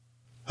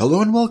Hello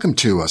and welcome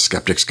to A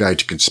Skeptic's Guide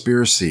to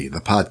Conspiracy,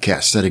 the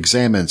podcast that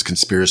examines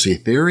conspiracy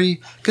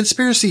theory,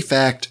 conspiracy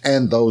fact,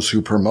 and those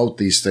who promote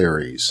these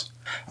theories.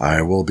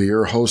 I will be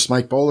your host,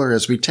 Mike Bowler,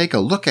 as we take a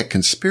look at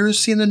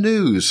conspiracy in the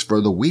news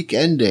for the week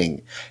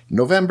ending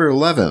November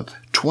 11th,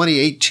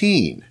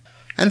 2018.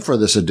 And for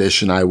this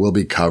edition, I will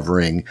be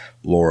covering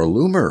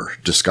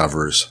Loomer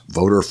discovers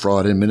voter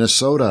fraud in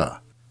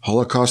Minnesota,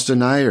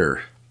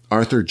 Holocaust-denier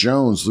Arthur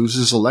Jones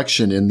loses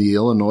election in the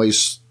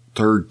Illinois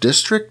 3rd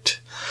District,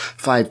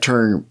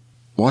 five-term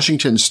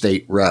Washington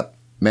State Rep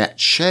Matt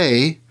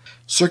Shea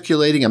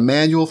circulating a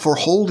manual for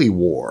Holy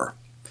War,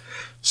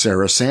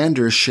 Sarah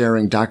Sanders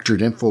sharing Doctored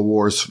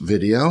Infowars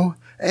video,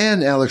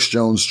 and Alex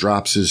Jones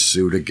drops his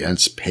suit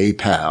against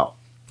PayPal.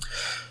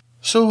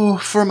 So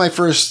for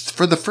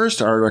the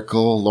first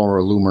article,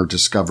 Loomer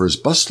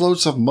discovers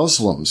busloads of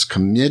Muslims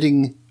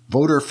committing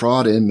voter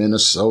fraud in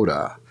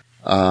Minnesota.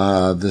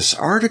 This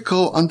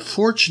article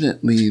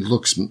unfortunately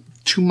looks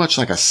too much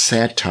like a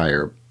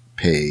satire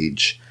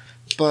page,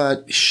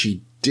 but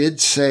she did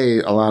say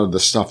a lot of the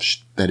stuff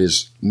that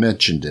is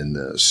mentioned in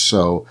this.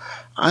 So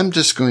I'm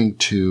just going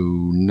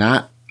to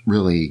not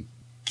really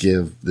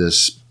give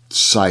this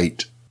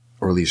site,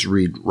 or at least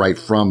read right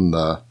from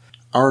the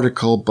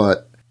article,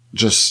 but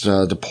just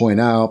to point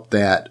out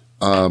that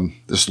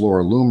this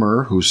Laura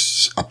Loomer, who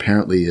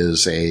apparently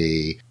is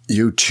a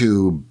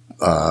YouTube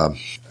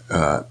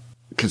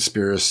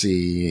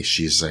conspiracy,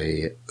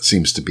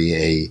 seems to be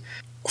a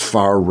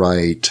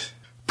far-right,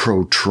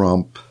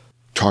 pro-Trump,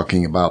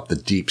 talking about the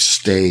deep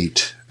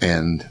state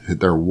and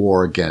their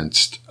war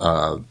against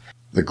the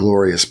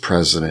glorious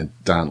President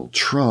Donald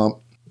Trump.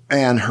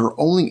 And her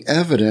only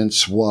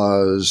evidence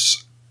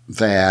was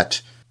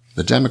that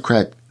the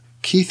Democrat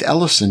Keith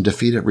Ellison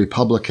defeated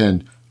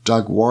Republican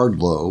Doug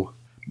Wardlow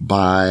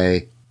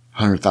by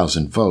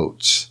 100,000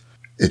 votes.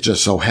 It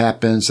just so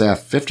happens that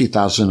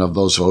 50,000 of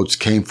those votes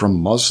came from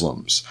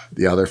Muslims.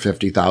 The other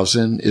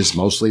 50,000 is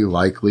mostly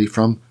likely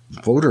from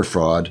voter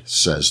fraud,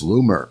 says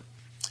Loomer.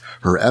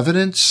 Her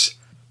evidence?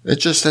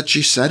 It's just that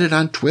she said it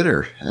on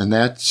Twitter, and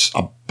that's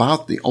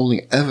about the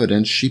only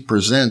evidence she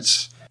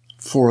presents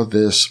for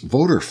this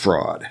voter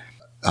fraud.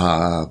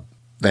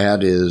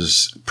 That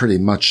is pretty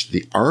much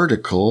the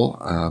article.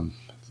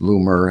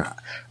 Loomer,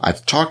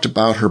 I've talked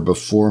about her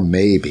before,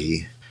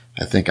 maybe.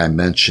 I think I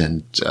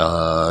mentioned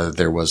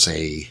there was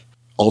a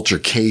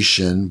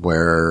altercation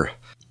where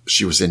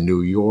she was in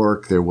New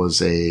York. There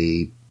was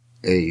a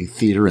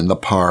theater in the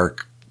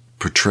park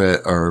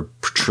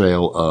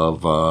portrayal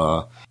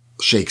of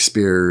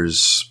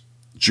Shakespeare's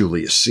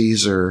Julius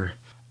Caesar,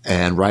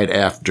 and right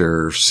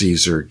after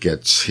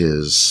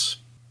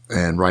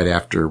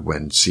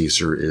when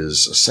Caesar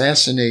is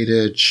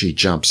assassinated, she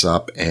jumps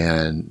up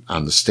and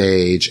on the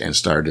stage and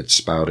started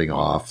spouting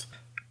off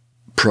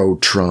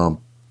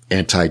pro-Trump,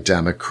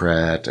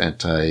 anti-Democrat,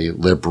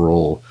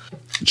 anti-liberal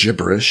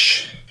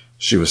gibberish.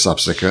 She was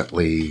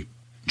subsequently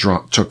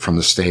took from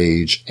the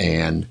stage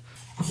and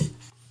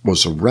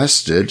was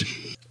arrested,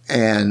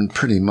 and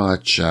pretty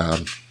much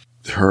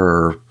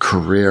her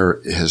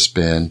career has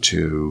been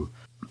to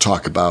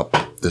talk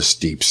about this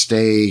deep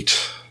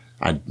state.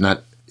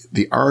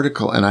 The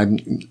article, and I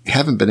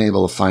haven't been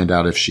able to find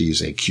out if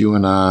she's a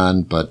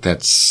QAnon, but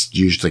that's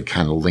usually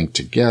kind of linked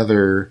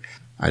together.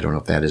 I don't know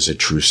if that is a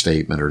true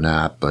statement or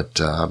not, but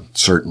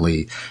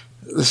certainly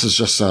this is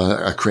just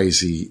a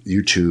crazy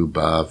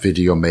YouTube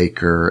video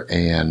maker,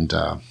 and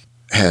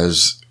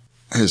has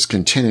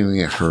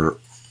continuing her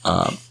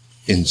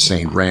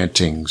insane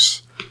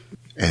rantings,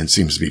 and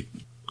seems to be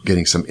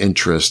getting some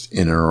interest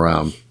in and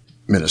around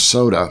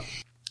Minnesota.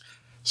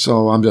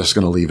 So I'm just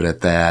going to leave it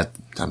at that.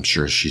 I'm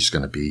sure she's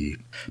going to be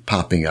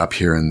popping up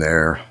here and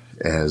there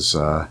as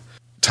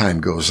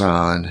time goes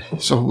on.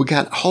 So we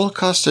got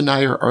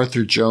Holocaust-denier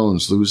Arthur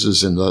Jones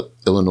loses in the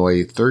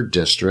Illinois 3rd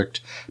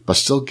District, but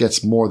still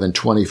gets more than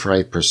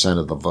 25%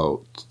 of the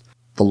vote.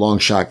 The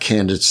long-shot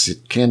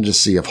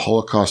candidacy of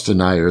Holocaust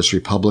deniers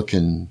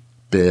Republican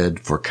bid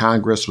for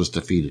Congress was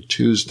defeated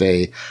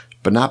Tuesday,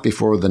 but not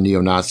before the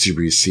neo-Nazi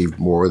received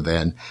more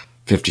than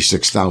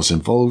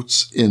 56,000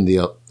 votes in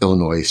the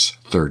Illinois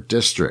 3rd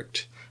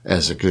District.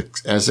 As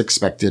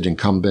expected,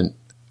 incumbent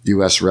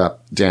U.S.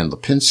 Rep. Dan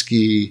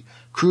Lipinski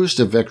cruised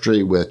to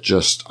victory with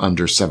just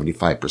under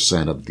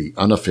 75% of the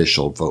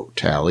unofficial vote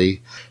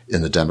tally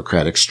in the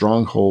Democratic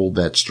stronghold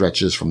that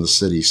stretches from the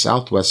city's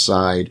southwest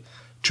side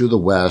to the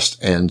west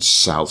and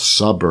south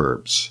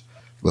suburbs.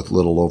 With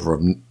little over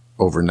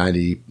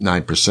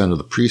 99% of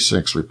the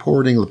precincts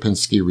reporting,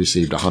 Lipinski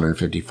received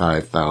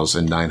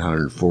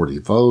 155,940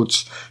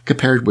 votes,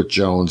 compared with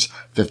Jones'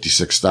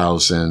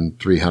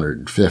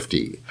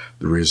 56,350.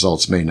 The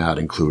results may not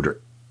include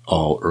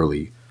all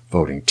early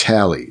voting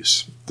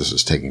tallies. This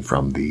is taken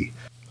from the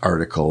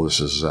article.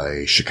 This is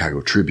a Chicago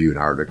Tribune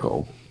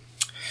article.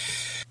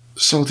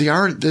 So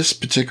this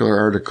particular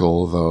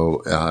article,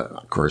 though,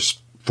 of course,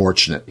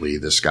 fortunately,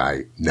 this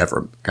guy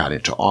never got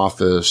into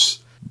office.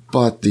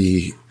 But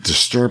the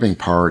disturbing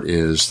part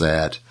is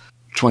that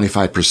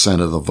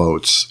 25% of the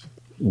votes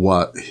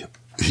what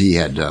he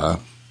had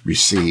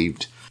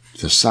received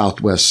the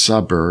southwest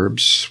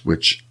suburbs,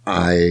 which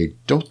I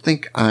don't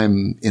think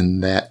I'm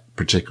in that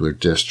particular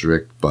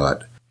district,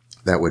 but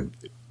that would,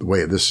 the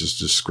way this is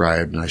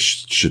described, and I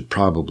should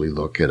probably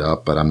look it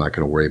up, but I'm not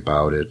going to worry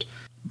about it.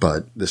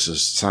 But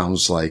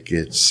sounds like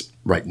it's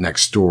right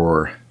next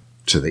door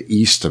to the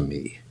east of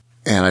me.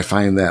 And I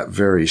find that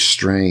very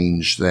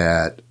strange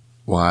that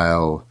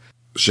while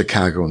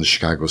Chicago and the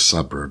Chicago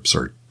suburbs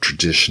are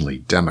traditionally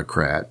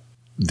Democrat,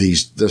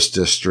 this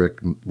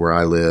district where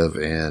I live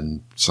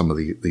and some of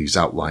these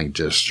outlying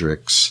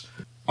districts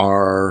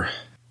are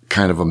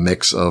kind of a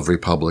mix of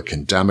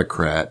Republican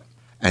Democrat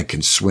and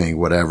can swing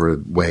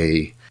whatever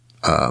way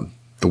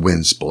the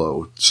winds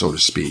blow, so to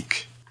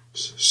speak.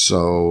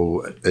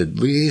 So at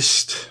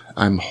least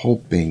I'm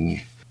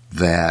hoping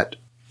that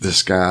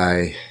this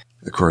guy,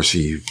 of course,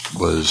 he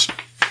was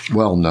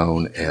well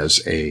known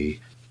as a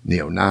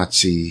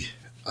neo-Nazi.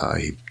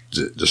 He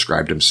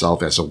described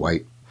himself as a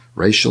white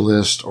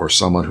racialist or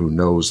someone who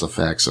knows the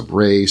facts of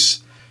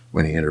race.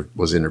 When he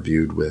was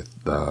interviewed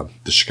with the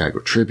Chicago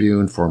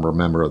Tribune, former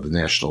member of the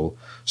National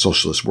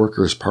Socialist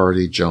Workers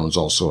Party, Jones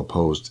also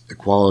opposed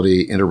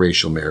equality,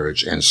 interracial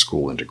marriage, and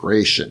school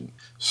integration.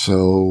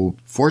 So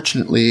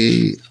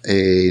fortunately,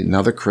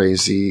 another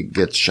crazy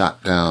gets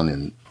shot down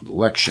in the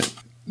election.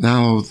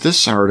 Now,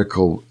 this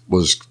article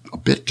was a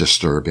bit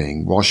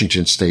disturbing.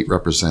 Washington State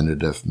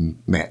Representative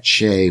Matt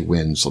Shea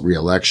wins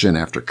re-election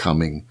after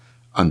coming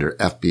under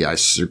FBI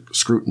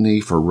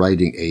scrutiny for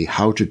writing a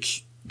how-to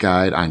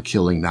guide on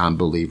killing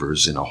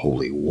non-believers in a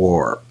holy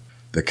war.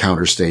 The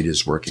counter-state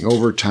is working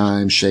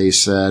overtime, Shea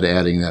said,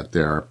 adding that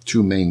there are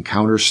two main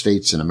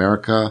counter-states in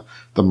America,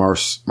 the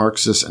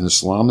Marxists and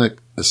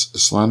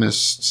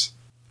Islamists.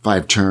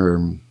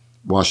 Five-term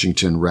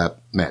Washington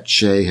Rep Matt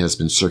Shea has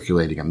been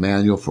circulating a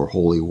manual for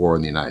holy war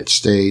in the United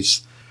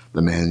States.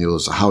 The manual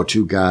is a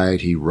how-to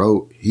guide he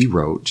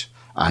wrote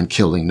on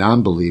killing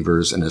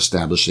non-believers and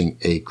establishing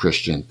a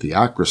Christian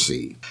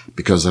theocracy.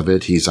 Because of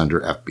it, he's under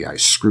FBI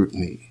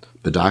scrutiny.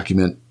 The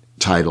document,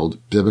 titled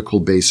Biblical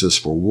Basis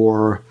for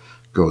War,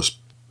 goes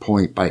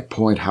point by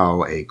point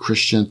how a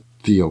Christian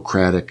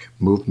theocratic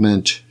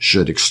movement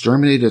should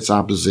exterminate its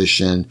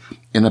opposition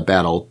in a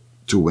battle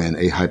to win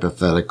a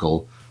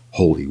hypothetical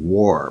holy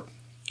war.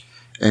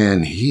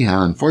 And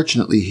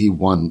unfortunately, he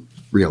won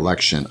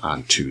re-election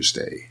on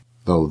Tuesday,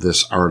 though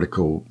this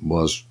article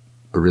was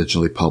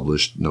originally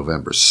published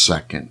November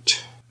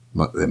 2nd.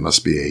 It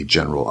must be a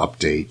general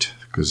update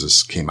because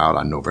this came out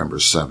on November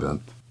 7th.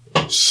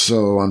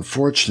 So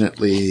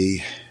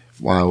unfortunately,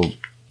 while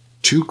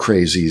two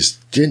crazies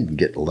didn't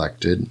get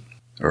elected,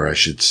 or I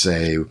should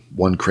say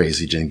one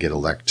crazy didn't get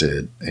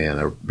elected and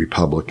a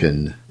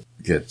Republican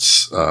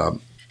gets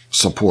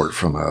support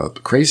from a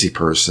crazy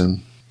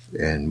person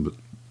and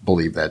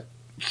believe that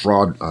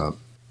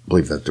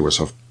there was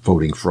a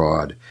voting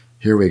fraud.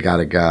 Here we got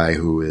a guy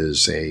who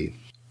is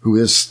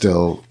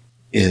still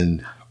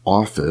in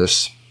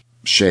office.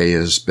 Shea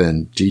has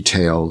been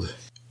detailed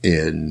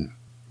in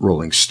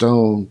Rolling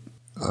Stone.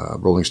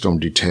 Rolling Stone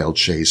detailed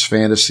Shea's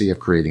fantasy of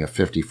creating a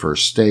 51st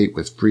state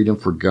with freedom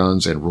for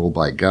guns and rule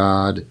by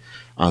God.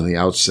 On the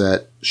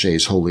outset,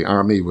 Shea's Holy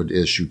Army would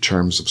issue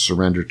terms of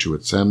surrender to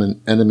its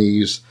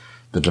enemies.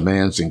 The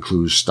demands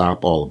include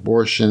stop all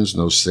abortions,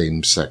 no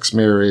same-sex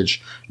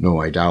marriage,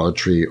 no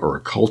idolatry or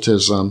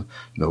occultism,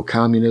 no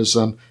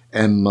communism,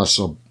 and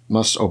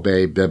must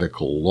obey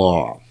biblical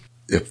law.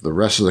 If the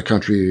rest of the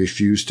country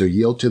refused to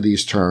yield to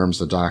these terms,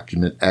 the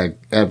document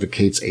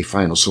advocates a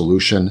final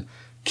solution: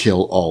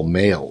 kill all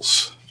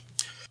males.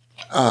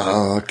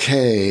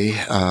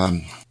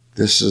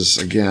 This is,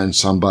 again,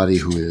 somebody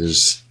who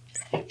is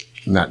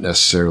not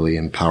necessarily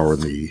in power,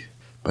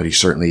 but he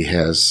certainly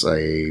has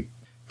a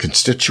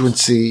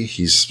constituency.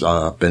 He's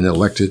been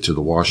elected to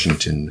the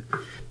Washington.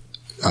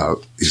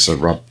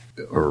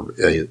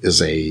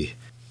 Is a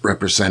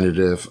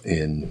representative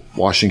in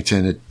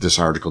Washington. This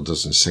article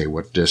doesn't say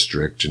what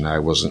district, and I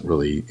wasn't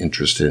really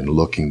interested in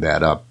looking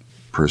that up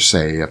per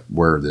se,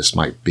 where this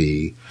might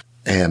be.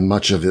 And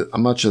much of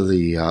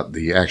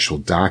the actual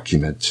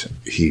document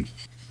he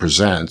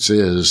presents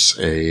is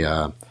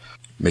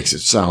makes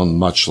it sound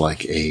much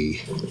like a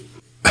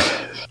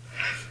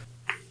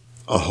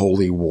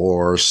holy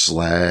war /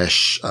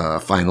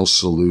 final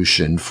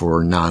solution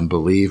for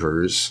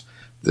non-believers.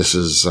 This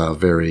is a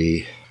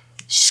very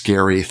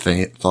scary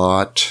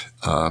thought.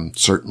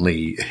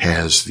 Certainly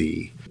has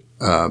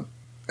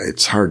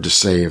it's hard to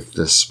say if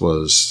this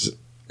was,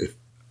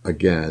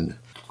 again,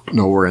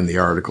 nowhere in the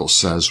article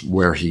says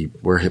what he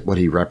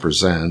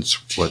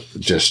represents, what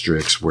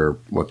districts,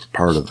 what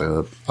part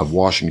of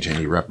Washington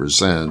he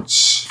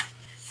represents.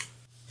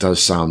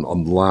 Does sound a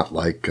lot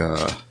like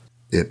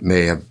it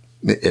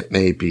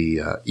may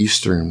be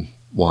eastern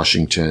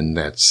Washington.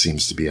 That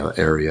seems to be an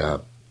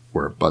area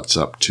where it butts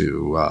up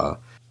to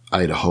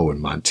Idaho and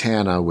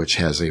Montana, which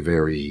has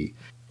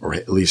or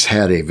at least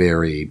had a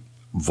very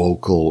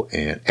vocal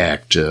and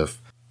active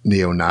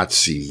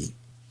neo-Nazi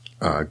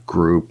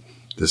group.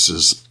 This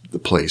is the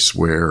place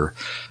where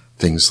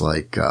things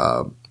like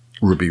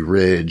Ruby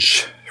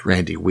Ridge,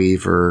 Randy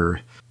Weaver,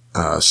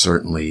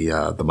 Certainly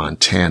the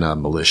Montana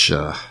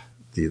militia.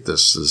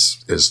 This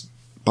is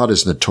about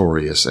as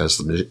notorious as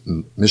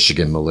the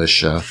Michigan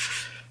militia.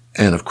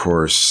 And, of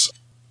course,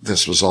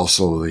 this was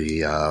also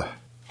the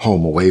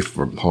home away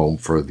from home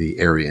for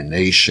the Aryan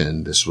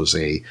Nation. This was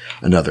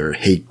another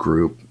hate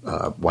group,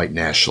 white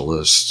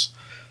nationalists,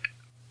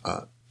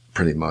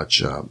 pretty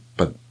much.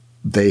 But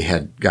they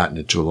had gotten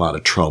into a lot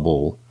of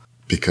trouble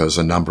because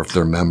a number of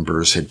their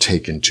members had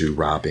taken to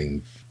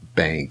robbing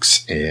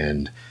banks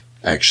and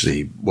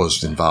actually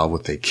was involved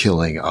with the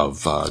killing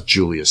of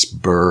Julius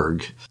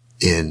Berg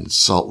in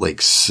Salt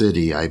Lake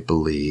City, I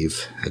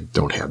believe. I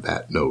don't have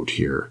that note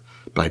here,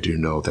 but I do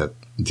know that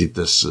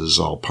this is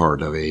all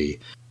part of the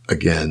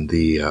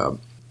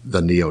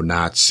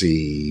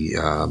neo-Nazi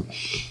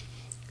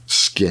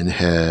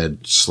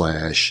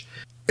skinhead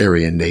 /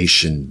 Aryan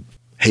Nation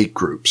hate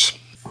groups.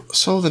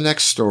 So the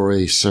next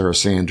story, Sarah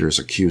Sanders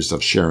accused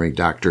of sharing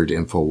doctored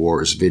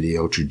InfoWars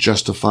video to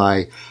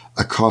justify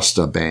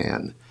Acosta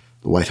ban.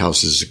 The White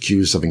House is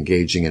accused of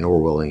engaging in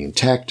Orwellian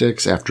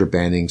tactics after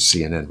banning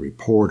CNN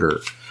reporter.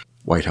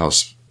 White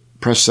House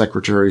Press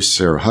Secretary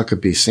Sarah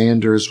Huckabee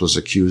Sanders was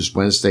accused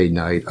Wednesday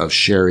night of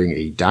sharing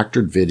a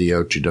doctored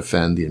video to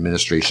defend the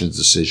administration's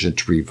decision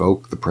to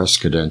revoke the press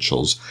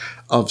credentials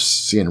of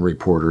CNN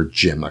reporter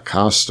Jim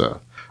Acosta.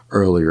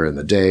 Earlier in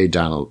the day,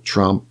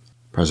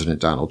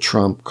 President Donald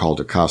Trump called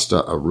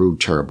Acosta a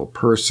rude, terrible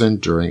person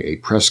during a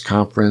press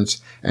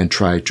conference and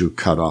tried to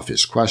cut off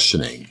his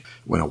questioning.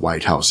 When a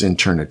White House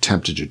intern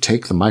attempted to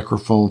take the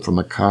microphone from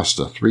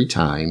Acosta 3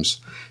 times,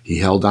 he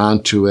held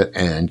on to it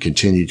and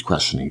continued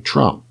questioning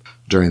Trump.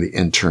 During the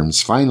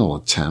intern's final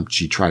attempt,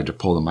 she tried to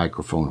pull the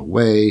microphone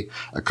away.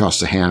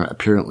 Acosta's hand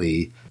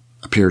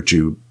appeared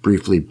to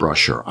briefly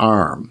brush her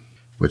arm,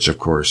 which, of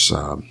course,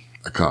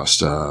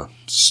 Acosta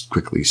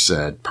quickly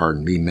said,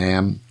 "Pardon me,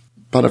 ma'am."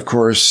 But, of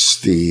course,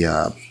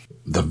 the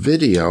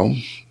video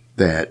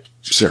that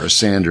Sarah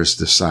Sanders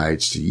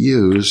decides to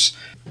use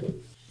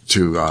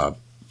to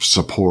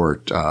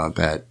support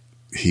that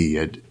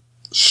he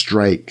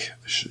strikes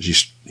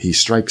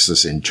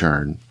this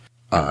intern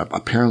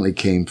apparently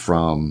came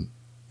from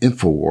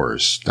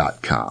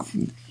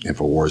Infowars.com.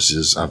 Infowars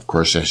is, of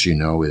course, as you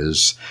know,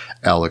 is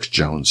Alex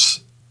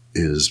Jones,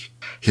 is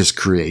his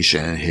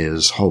creation,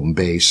 his home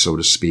base, so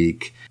to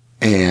speak.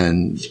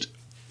 And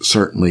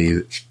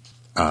certainly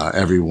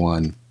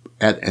everyone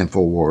at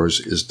Infowars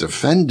is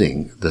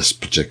defending this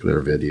particular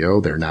video.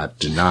 They're not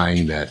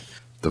denying that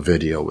the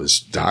video is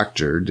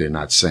doctored. They're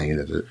not saying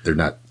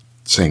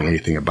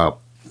anything about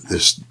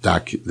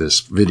this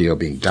video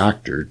being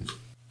doctored.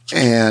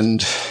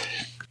 And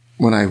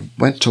when I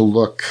went to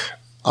look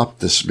up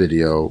this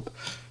video,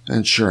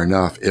 and sure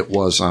enough, it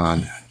was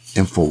on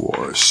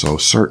Infowars. So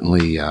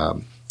certainly,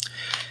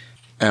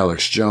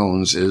 Alex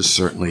Jones is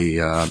certainly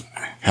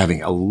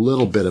having a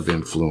little bit of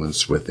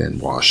influence within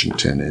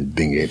Washington and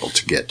being able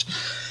to get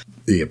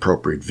the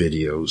appropriate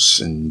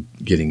videos and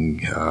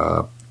getting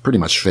pretty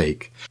much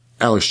fake.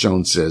 Alex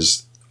Jones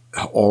has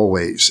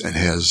always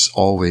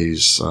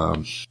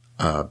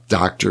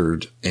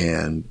doctored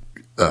and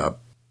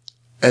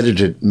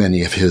edited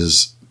many of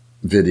his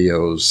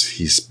videos.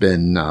 He's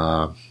been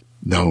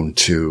known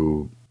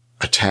to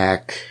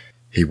attack.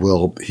 He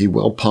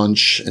will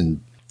punch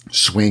and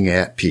swing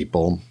at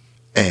people.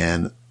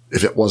 And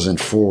if it wasn't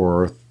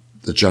for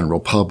the general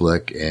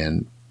public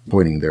and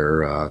pointing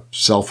their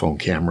cell phone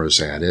cameras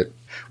at it,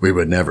 we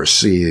would never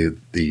see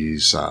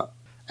these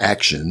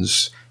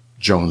actions.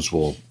 Jones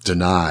will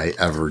deny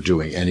ever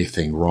doing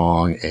anything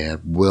wrong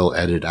and will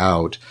edit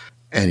out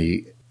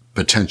any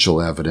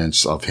potential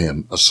evidence of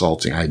him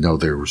assaulting. I know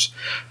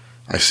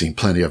I've seen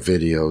plenty of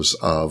videos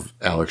of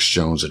Alex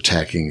Jones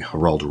attacking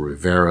Geraldo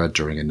Rivera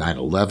during a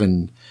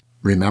 9/11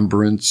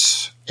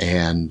 remembrance,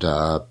 and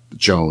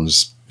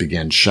Jones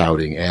began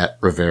shouting at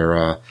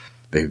Rivera.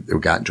 They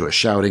got into a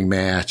shouting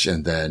match,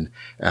 and then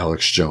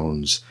Alex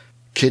Jones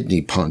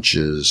kidney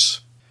punches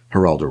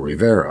Geraldo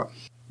Rivera.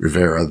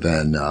 Rivera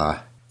then,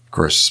 of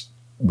course,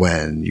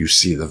 when you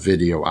see the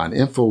video on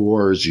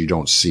Infowars, you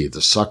don't see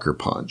the sucker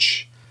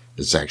punch.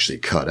 It's actually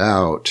cut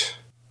out,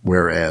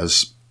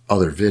 whereas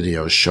other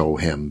videos show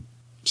him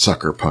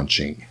sucker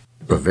punching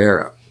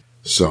Rivera.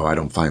 So I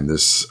don't find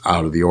this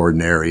out of the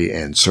ordinary,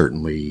 and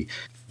certainly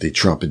the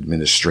Trump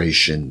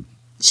administration,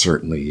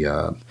 certainly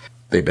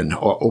they've been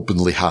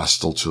openly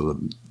hostile to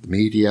the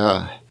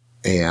media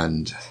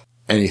and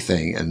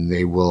anything, and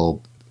they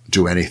will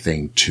do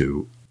anything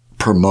to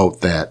promote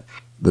that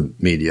the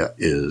media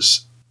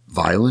is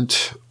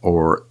violent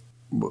or,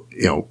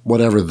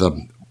 whatever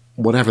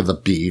the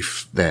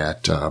beef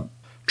that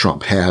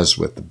Trump has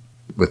with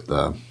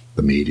the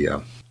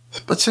media.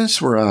 But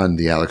since we're on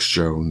the Alex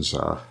Jones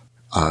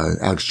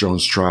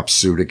dropped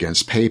suit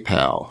against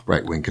PayPal.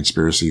 Right-wing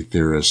conspiracy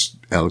theorist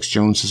Alex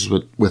Jones has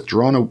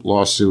withdrawn a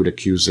lawsuit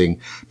accusing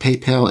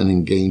PayPal of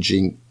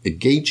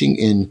engaging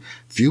in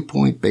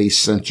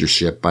viewpoint-based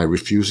censorship by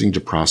refusing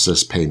to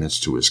process payments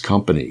to his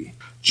company.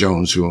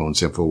 Jones, who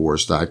owns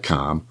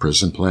Infowars.com,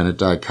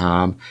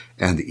 PrisonPlanet.com,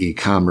 and the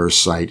e-commerce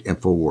site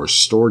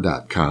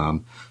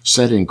InfoWarsStore.com,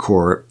 said in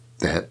court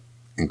that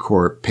in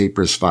court.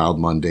 Papers filed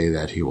Monday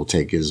that he will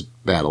take his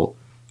battle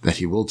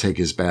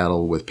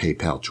with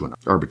PayPal to an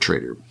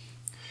arbitrator.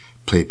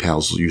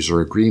 PayPal's user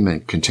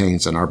agreement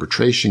contains an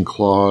arbitration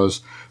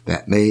clause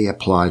that may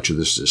apply to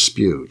this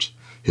dispute,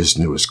 his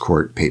newest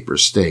court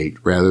papers state,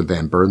 rather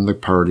than burden the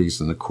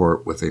parties in the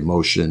court with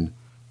motion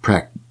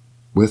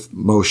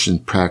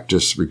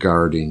practice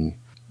regarding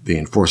the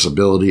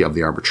enforceability of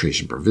the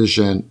arbitration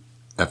provision.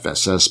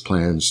 FSS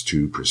plans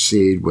to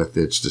proceed with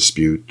its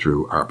dispute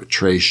through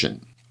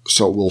arbitration.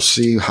 So we'll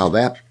see how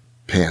that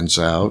pans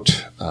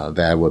out.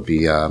 That would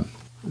be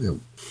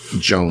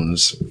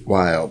Jones,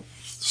 while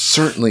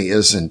certainly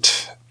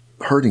isn't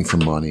hurting for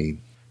money,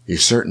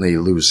 he's certainly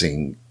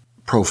losing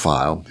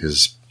profile,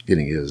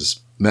 getting his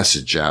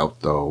message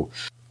out, though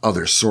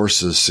other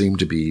sources seem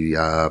to be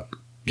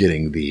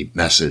getting the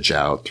message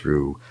out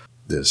through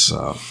this,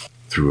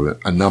 through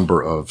a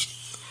number of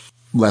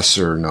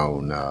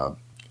lesser-known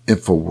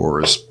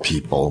InfoWars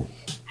people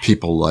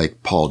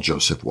like Paul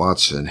Joseph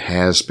Watson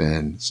has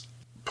been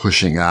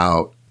pushing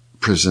out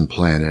Prison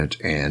Planet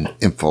and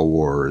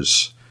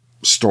InfoWars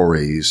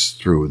stories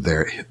through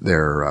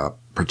their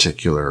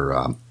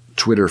particular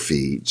Twitter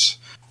feeds.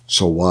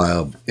 So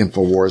while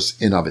InfoWars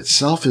in of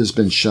itself has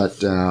been shut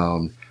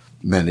down,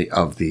 many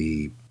of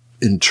the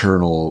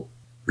internal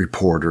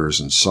reporters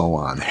and so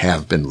on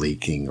have been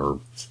leaking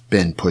or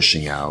been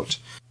pushing out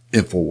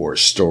InfoWars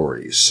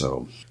stories.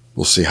 So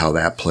we'll see how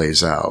that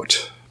plays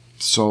out.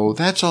 So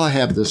that's all I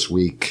have this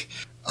week.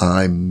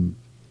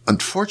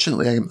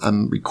 Unfortunately,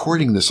 I'm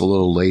recording this a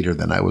little later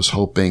than I was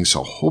hoping,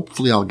 so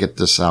hopefully I'll get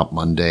this out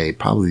Monday,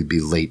 probably be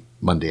late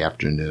Monday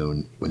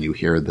afternoon when you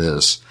hear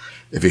this.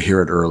 If you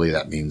hear it early,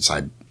 that means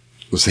I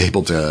was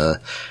able to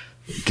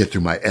get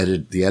through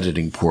the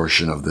editing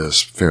portion of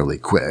this fairly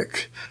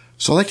quick.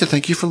 So I'd like to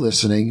thank you for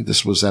listening.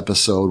 This was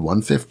episode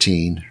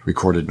 115,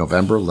 recorded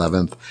November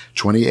 11th,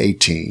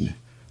 2018.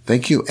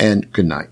 Thank you and good night.